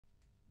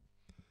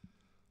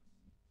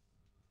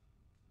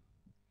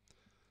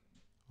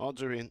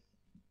Odds are in.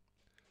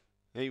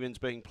 Evens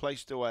being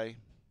placed away.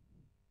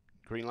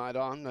 Green light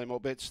on. No more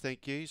bets,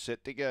 thank you.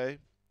 Set to go.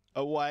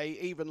 Away,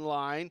 even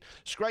line.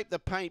 Scrape the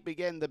Paint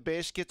began the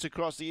best. Gets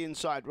across the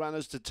inside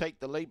runners to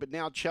take the lead, but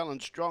now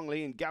challenged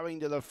strongly, and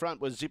going to the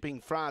front was Zipping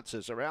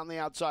Francis. Around the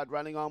outside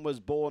running on was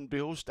Born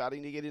Bill,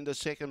 starting to get into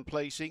second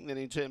placing. Then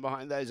in turn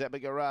behind those,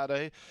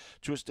 Abigarado.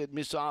 Twisted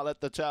Missile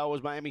at the tail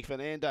was Miami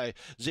Fernando.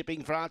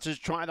 Zipping Francis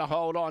trying to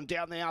hold on.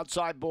 Down the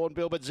outside, Born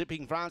Bill, but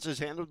Zipping Francis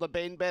handled the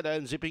bend better,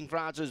 and Zipping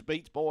Francis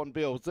beats Born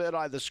Bill. Third,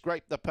 either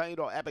Scrape the Paint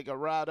or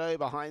Abigarado.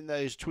 Behind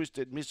those,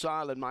 Twisted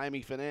Missile and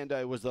Miami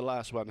Fernando was the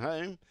last one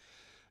home.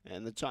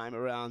 And the time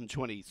around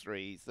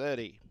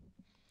 23:30.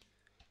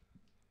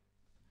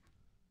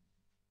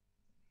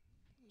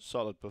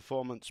 Solid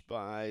performance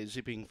by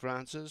Zipping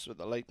Francis with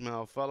the late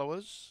mail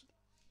followers.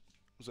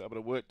 Was able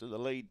to work to the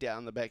lead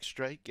down the back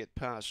straight, get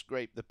past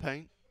Scrape the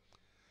Paint.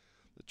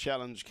 The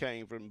challenge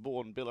came from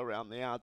Born Bill around the outside.